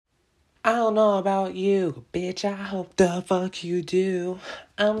I don't know about you, bitch. I hope the fuck you do.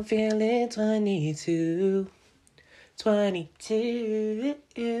 I'm feeling 22. 22.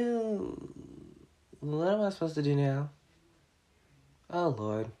 What am I supposed to do now? Oh,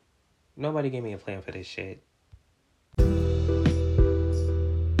 Lord. Nobody gave me a plan for this shit.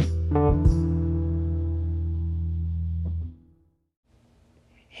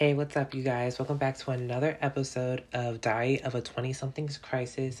 Hey, what's up, you guys? Welcome back to another episode of Diary of a 20-something's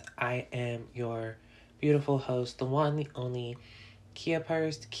Crisis. I am your beautiful host, the one, the only, Kia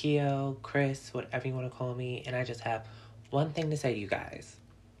Purst, Keo, Chris, whatever you want to call me. And I just have one thing to say to you guys.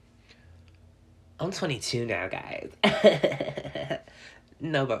 I'm 22 now, guys.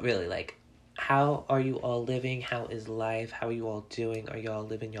 No, but really, like, how are you all living? How is life? How are you all doing? Are y'all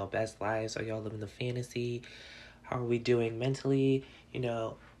living your best lives? Are y'all living the fantasy? How are we doing mentally? You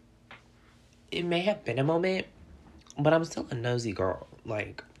know, it may have been a moment, but I'm still a nosy girl.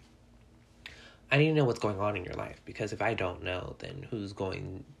 Like, I need to know what's going on in your life, because if I don't know, then who's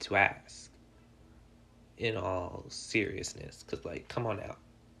going to ask? In all seriousness, because, like, come on now.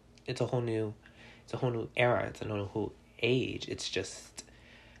 It's a whole new era. It's a whole age.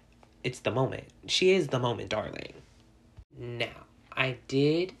 It's the moment. She is the moment, darling. Now, I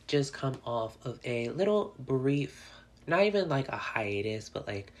did just come off of a little brief, not even like a hiatus, but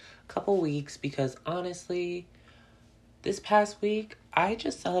like a couple weeks, because honestly, this past week, I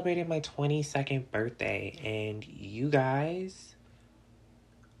just celebrated my 22nd birthday, and you guys,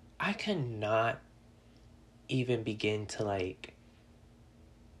 I could not even begin to like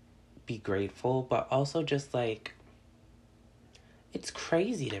be grateful, but also just like, it's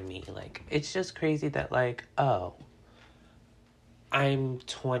crazy to me. Like, it's just crazy that, like, oh, I'm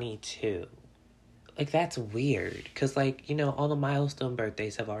 22. Like, that's weird. Because, like, you know, all the milestone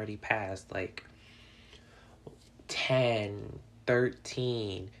birthdays have already passed. Like, 10,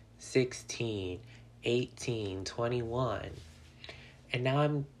 13, 16, 18, 21. And now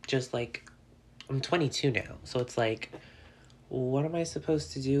I'm just, like, I'm 22 now. So it's like, what am I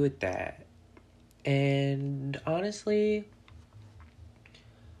supposed to do with that? And honestly,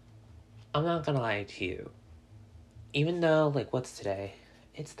 I'm not gonna lie to you. Even though, like, what's today?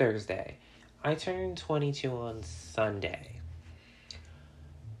 It's Thursday. I turned 22 on Sunday.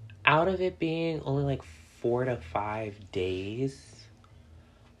 Out of it being only like 4 to 5 days,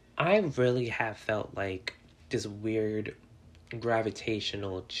 I really have felt like this weird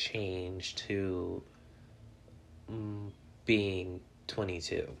gravitational change to being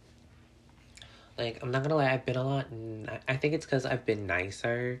 22. Like, I'm not gonna lie, I've been a lot. I think it's because I've been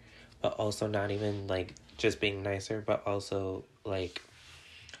nicer, but also not even like just being nicer, but also like,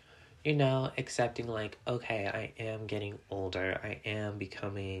 you know, accepting like, okay, I am getting older. I am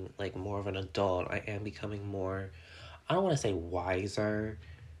becoming like more of an adult. I am becoming more, I don't want to say wiser,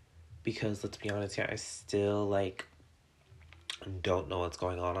 because let's be honest here, I still like don't know what's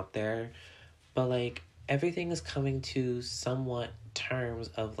going on up there. But like, everything is coming to somewhat terms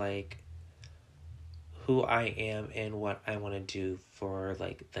of like who I am and what I want to do for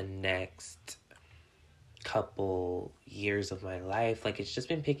like the next couple years of my life. Like, it's just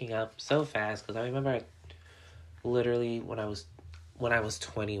been picking up so fast, because I remember literally when I was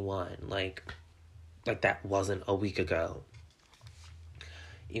 21, like that wasn't a week ago.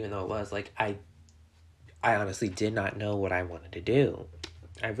 Even though it was, like, I honestly did not know what I wanted to do.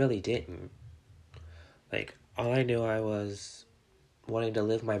 I really didn't. Like, all I knew, I was wanting to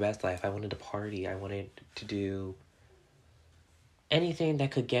live my best life. I wanted to party. I wanted to do anything that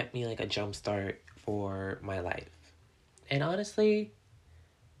could get me like a jump start for my life. And honestly,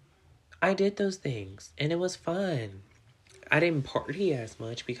 I did those things and it was fun. I didn't party as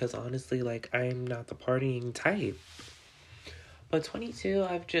much because honestly, like, I'm not the partying type. But 22,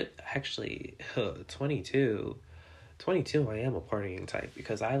 I've just actually 22. 22, I am a partying type,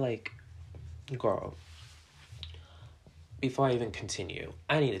 because I like, girl, before I even continue,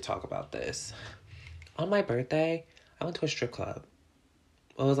 I need to talk about this. On my birthday, I went to a strip club.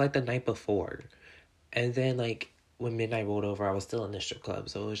 It was like the night before. And then, like, when midnight rolled over, I was still in the strip club.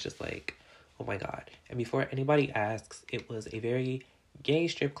 So it was just like, oh my God. And before anybody asks, it was a very gay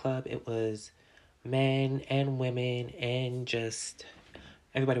strip club. It was men and women and just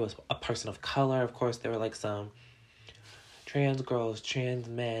everybody was a person of color. Of course, there were like some trans girls, trans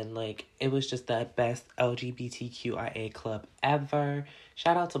men. Like, it was just the best LGBTQIA club ever.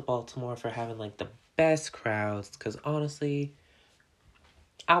 Shout out to Baltimore for having like the best crowds, because honestly,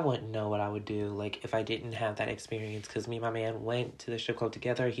 I wouldn't know what I would do, like, if I didn't have that experience, because me and my man went to the strip club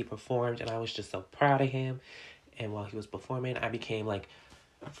together. He performed, and I was just so proud of him. And while he was performing, I became, like,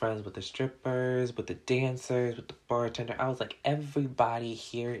 friends with the strippers, with the dancers, with the bartender. I was like, everybody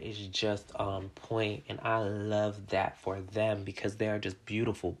here is just on point, and I love that for them because they are just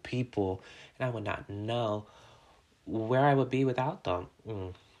beautiful people, and I would not know where I would be without them.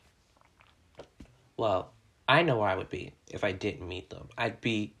 Well, I know where I would be if I didn't meet them. I'd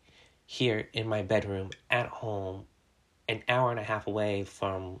be here in my bedroom at home, an hour and a half away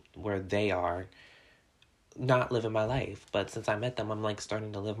from where they are, not living my life. But since I met them, I'm like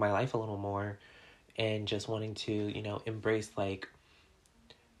starting to live my life a little more and just wanting to, embrace like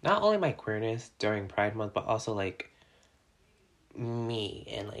not only my queerness during Pride Month, but also like me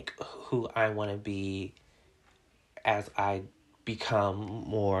and like who I want to be as I become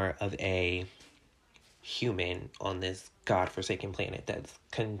more of a human on this godforsaken planet that's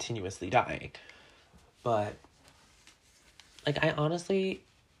continuously dying. But like I honestly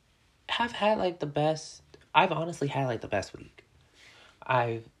have had like the best I've honestly had like the best week.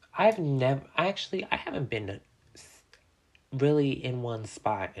 I've never I haven't been really in one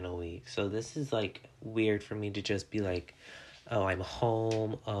spot in a week. So this is like weird for me to just be like, oh, I'm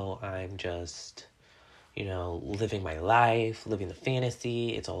home. Oh, I'm just, living my life, living the fantasy.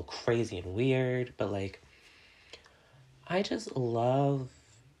 It's all crazy and weird. But like, I just love,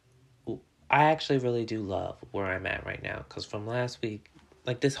 I actually really do love where I'm at right now. Because from last week,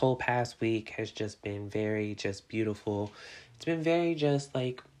 like this whole past week has just been very just beautiful. It's been very just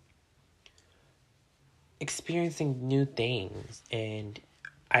like experiencing new things. And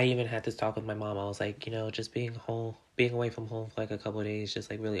I even had this talk with my mom. I was like, just being away from home for like a couple of days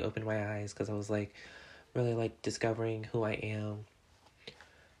just like really opened my eyes because I was like really like discovering who I am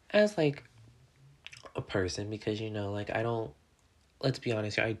as like a person because like I don't, let's be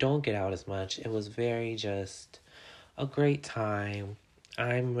honest here, I don't get out as much. It was very just a great time.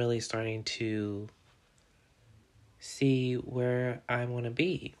 I'm really starting to see where I want to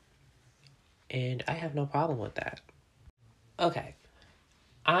be, and I have no problem with that. Okay,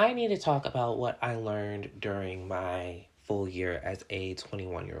 I need to talk about what I learned during my full year as a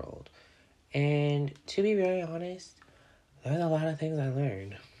 21-year-old. And to be very honest, there's a lot of things I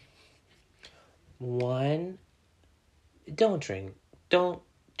learned. One, don't drink. Don't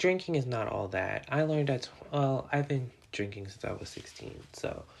Drinking is not all that. I learned that I've been drinking since I was 16,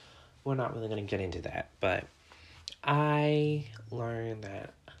 so we're not really going to get into that, but I learned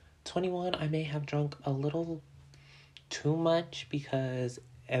that 21 I may have drunk a little too much because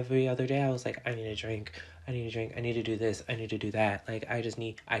every other day I was like, I need a drink. I need a drink. I need to do this. I need to do that. Like,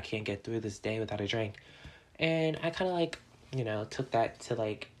 I can't get through this day without a drink. And I kind of like, took that to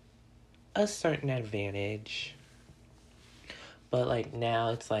like a certain advantage. But like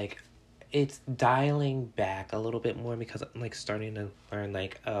now it's dialing back a little bit more because I'm like starting to learn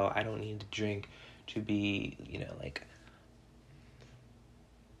like, oh, I don't need to drink to be, like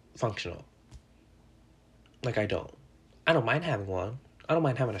functional. Like I don't mind having one. I don't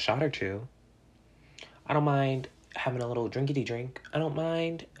mind having a shot or two. I don't mind having a little drinkity drink. I don't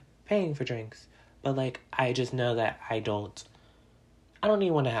mind paying for drinks. But like I just know that I don't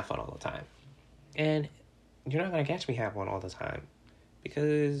need one to have fun all the time. And you're not gonna catch me have one all the time.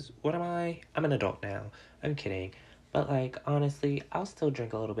 Because what am I? I'm an adult now. I'm kidding. But like honestly, I'll still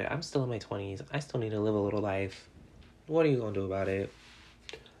drink a little bit. I'm still in my 20s. I still need to live a little life. What are you gonna do about it?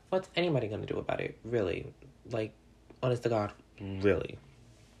 What's anybody gonna do about it? Really? Like, honest to God, really.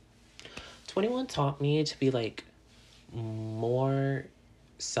 21 taught me to be like more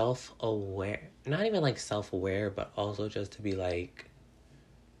self-aware. Not even like self-aware, but also just to be like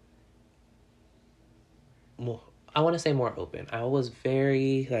more, I want to say more open. I was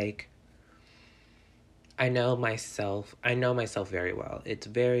very like, I know myself very well.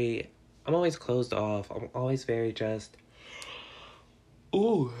 I'm always closed off. I'm always very just,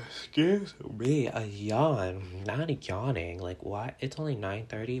 ooh, excuse me, a yawn. Not yawning. Like, what? It's only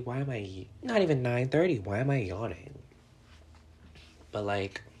 9:30. Why am I... Not even 9:30. Why am I yawning? But,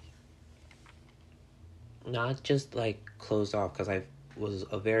 like, not just, like, closed off, because I was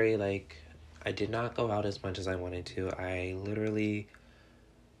a very, like... I did not go out as much as I wanted to. I literally...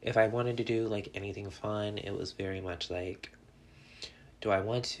 If I wanted to do, like, anything fun, it was very much, like... Do I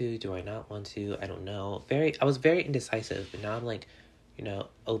want to? Do I not want to? I don't know. I was very indecisive, but now I'm, like...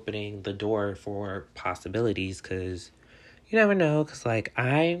 opening the door for possibilities because you never know. Because, like,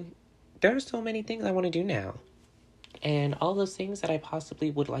 there are so many things I want to do now. And all those things that I possibly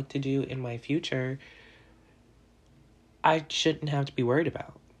would like to do in my future, I shouldn't have to be worried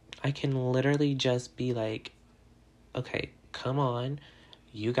about. I can literally just be like, okay, come on,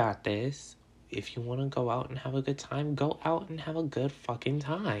 you got this. If you want to go out and have a good time, go out and have a good fucking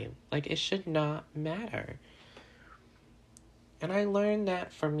time. Like, it should not matter. And I learned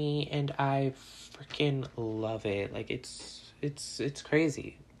that for me, and I freaking love it. Like, it's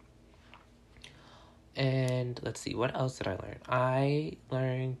crazy. And let's see, what else did I learn? I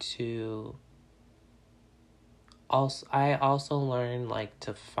also learned, like,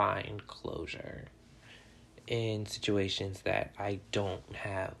 to find closure in situations that I don't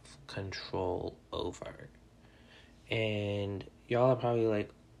have control over. And y'all are probably like,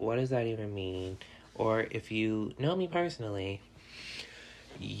 what does that even mean? Or if you know me personally,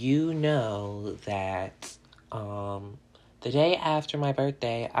 you know that the day after my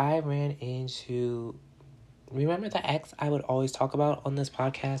birthday, I ran into, remember the ex I would always talk about on this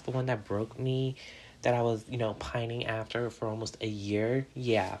podcast, the one that broke me, that I was, pining after for almost a year?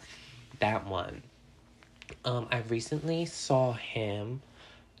 Yeah, that one. I recently saw him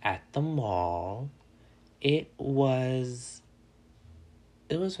at the mall. It was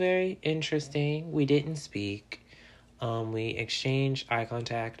very interesting. We didn't speak. We exchanged eye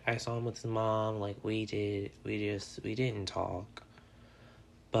contact. I saw him with his mom. Like, we didn't talk.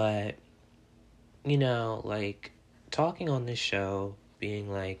 But, like, talking on this show, being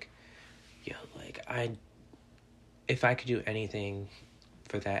like, yo, like, if I could do anything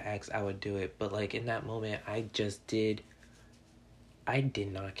for that ex, I would do it. But, like, in that moment, I did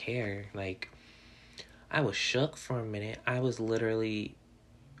not care. Like, I was shook for a minute. I was literally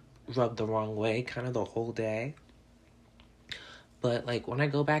rubbed the wrong way kind of the whole day. But, like, when I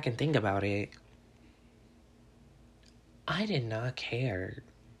go back and think about it, I did not care.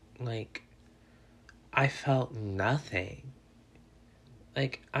 Like, I felt nothing.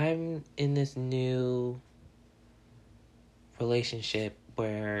 Like, I'm in this new relationship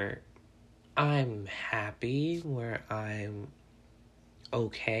where I'm happy, where I'm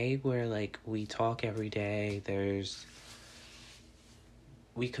okay, where, like, we talk every day,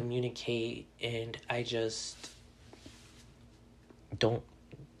 we communicate, and I just do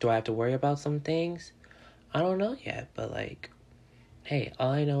I have to worry about some things? I don't know yet, but, like, hey,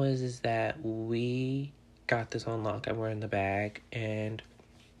 all I know is that we got this on lock and we're in the bag, and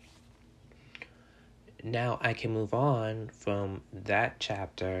now I can move on from that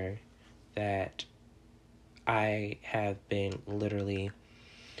chapter that I have been literally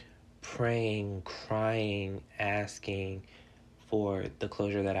praying, crying, asking for the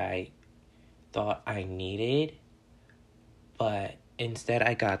closure that I thought I needed, but instead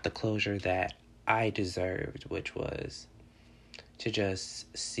I got the closure that I deserved, which was to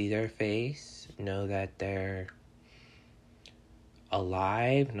just see their face, know that they're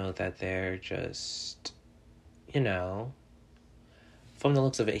alive, know that they're just, from the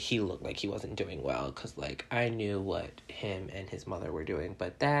looks of it, he looked like he wasn't doing well, because, like, I knew what him and his mother were doing,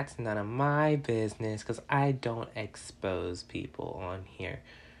 but that's none of my business, because I don't expose people on here.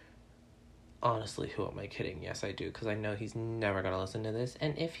 Honestly, who am I kidding? Yes, I do, because I know he's never going to listen to this,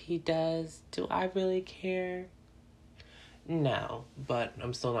 and if he does, do I really care? No, but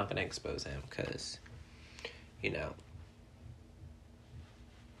I'm still not going to expose him, because,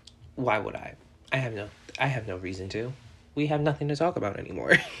 why would I? I have no reason to. We have nothing to talk about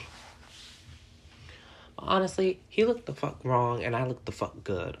anymore. Honestly, he looked the fuck wrong and I looked the fuck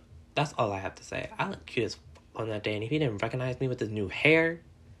good. That's all I have to say. I looked cute as fuck on that day, and if he didn't recognize me with his new hair,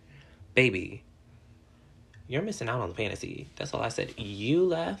 baby, you're missing out on the fantasy. That's all I said. You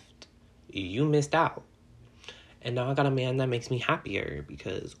left, you missed out. And now I got a man that makes me happier,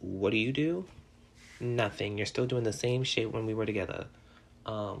 because what do? Nothing. You're still doing the same shit when we were together.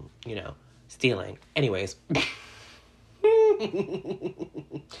 Stealing. Anyways.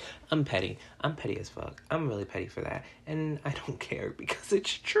 I'm petty. I'm petty as fuck. I'm really petty for that. And I don't care, because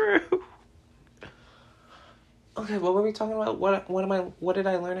it's true. Okay, what were we talking about? What did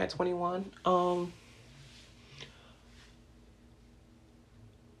I learn at 21?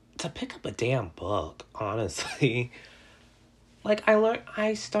 To pick up a damn book, honestly. Like,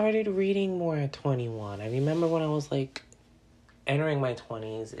 I started reading more at 21. I remember when I was, like, entering my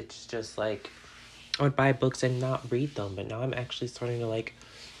 20s, it's just, like, I would buy books and not read them, but now I'm actually starting to, like,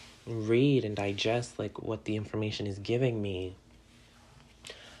 read and digest, like, what the information is giving me.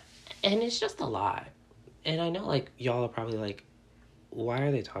 And it's just a lot. And I know, like, y'all are probably like, why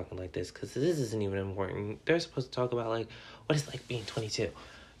are they talking like this? Because this isn't even important. They're supposed to talk about, like, what it's like being 22.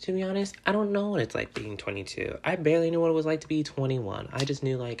 To be honest, I don't know what it's like being 22. I barely knew what it was like to be 21. I just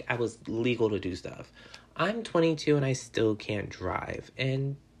knew, like, I was legal to do stuff. I'm 22 and I still can't drive.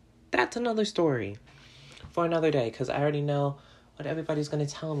 And that's another story for another day, because I already know what everybody's going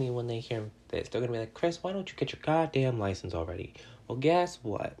to tell me when they hear this. They're going to be like, Chris, why don't you get your goddamn license already? Well, guess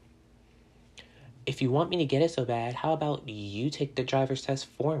what? If you want me to get it so bad, how about you take the driver's test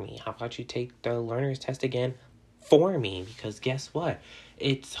for me? How about you take the learner's test again for me, because guess what?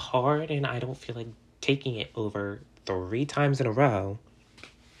 It's hard and I don't feel like taking it over 3 times in a row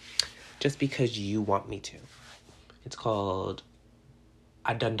just because you want me to. It's called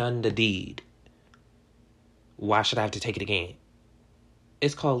I done the deed. Why should I have to take it again?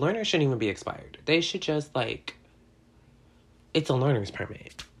 It's called learners shouldn't even be expired. They should just it's a learner's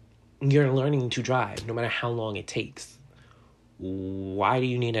permit. You're learning to drive no matter how long it takes. Why do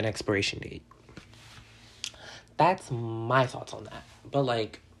you need an expiration date? That's my thoughts on that.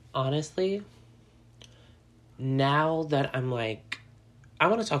 But honestly, now that I'm I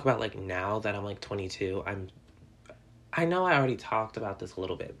want to talk about now that I'm 22. I know I already talked about this a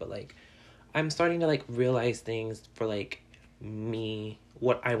little bit, but I'm starting to realize things for me,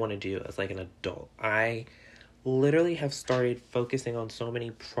 what I want to do as an adult. I literally have started focusing on so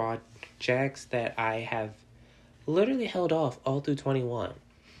many projects that I have literally held off all through 21.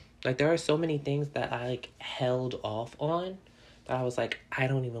 There are so many things that I held off on that I was I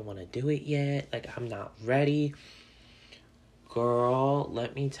don't even want to do it yet. I'm not ready. Girl,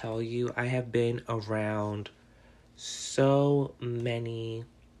 let me tell you, I have been around so many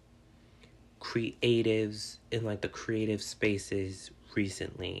creatives in the creative spaces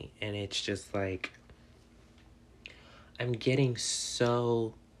recently, and it's just I'm getting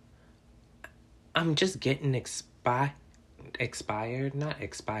so I'm just getting inspired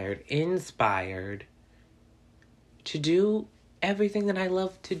to do everything that I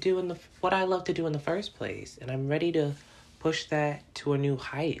love to do what I love to do in the first place, and I'm ready to push that to a new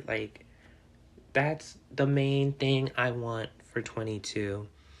height. That's the main thing I want for 22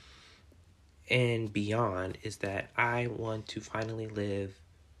 and beyond, is that I want to finally live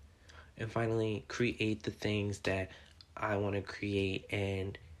and finally create the things that I want to create,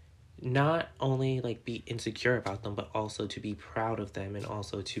 and not only be insecure about them, but also to be proud of them, and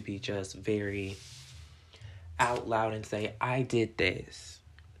also to be just very out loud and say, I did this.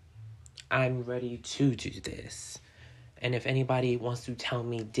 I'm ready to do this. And if anybody wants to tell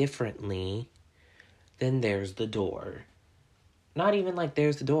me differently, then there's the door. Not even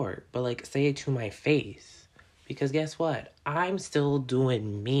there's the door, but say it to my face. Because guess what? I'm still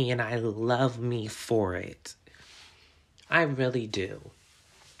doing me, and I love me for it. I really do.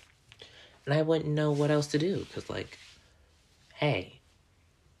 And I wouldn't know what else to do. Because hey,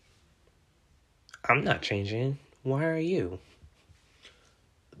 I'm not changing. Why are you?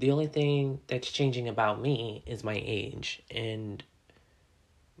 The only thing that's changing about me is my age. And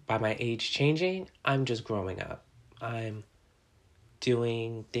by my age changing, I'm just growing up. I'm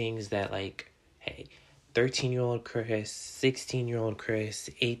doing things that hey, 13-year-old Chris, 16-year-old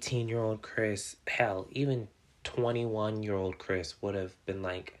Chris, 18-year-old Chris, hell, even 21-year-old Chris would have been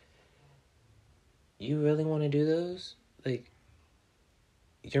you really want to do those?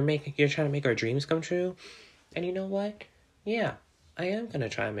 You're trying to make our dreams come true? And you know what? Yeah, I am going to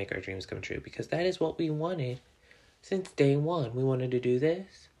try and make our dreams come true, because that is what we wanted since day one. We wanted to do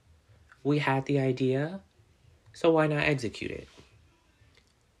this. We had the idea, so why not execute it?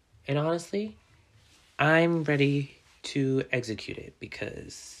 And honestly, I'm ready to execute it,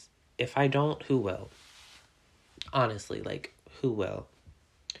 because if I don't, who will? Honestly, who will?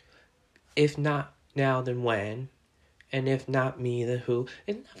 If not now, then when? And if not me, then who?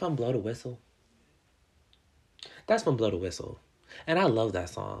 Isn't that from Blow the Whistle? That's from Blow the Whistle. And I love that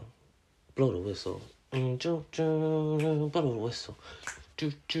song. Blow the Whistle. Blow the Whistle.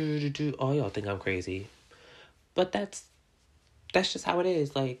 Oh, y'all think I'm crazy. But that's just how it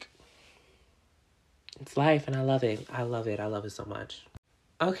is. It's life, and I love it. I love it. I love it so much.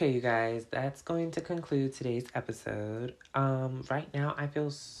 Okay, you guys, that's going to conclude today's episode. Right now I feel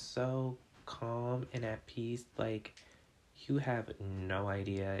so calm and at peace. You have no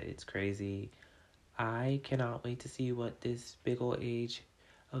idea. It's crazy. I cannot wait to see what this big old age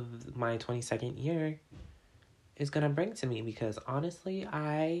of my 22nd year is gonna bring to me, because honestly,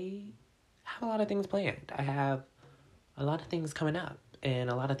 I have a lot of things planned. I have a lot of things coming up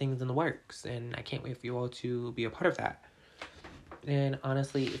and a lot of things in the works, and I can't wait for you all to be a part of that. And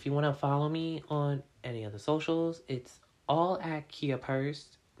honestly, if you want to follow me on any of the socials, it's all at Kia Purse.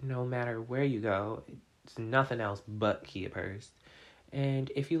 No matter where you go, it's nothing else but Kia Purse.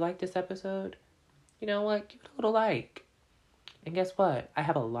 And if you like this episode, you know what? Give it a little like. And guess what? I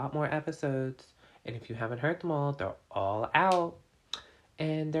have a lot more episodes. And if you haven't heard them all, they're all out.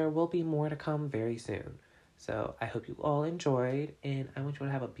 And there will be more to come very soon. So I hope you all enjoyed. And I want you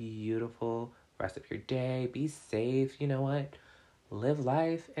to have a beautiful rest of your day. Be safe. You know what? Live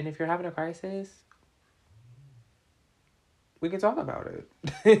life. And if you're having a crisis, we can talk about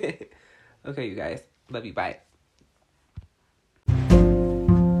it. Okay, you guys. Love you. Bye.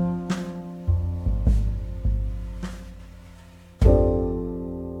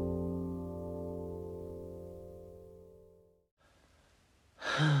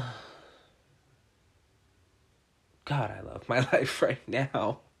 God, I love my life right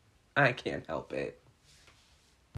now. I can't help it.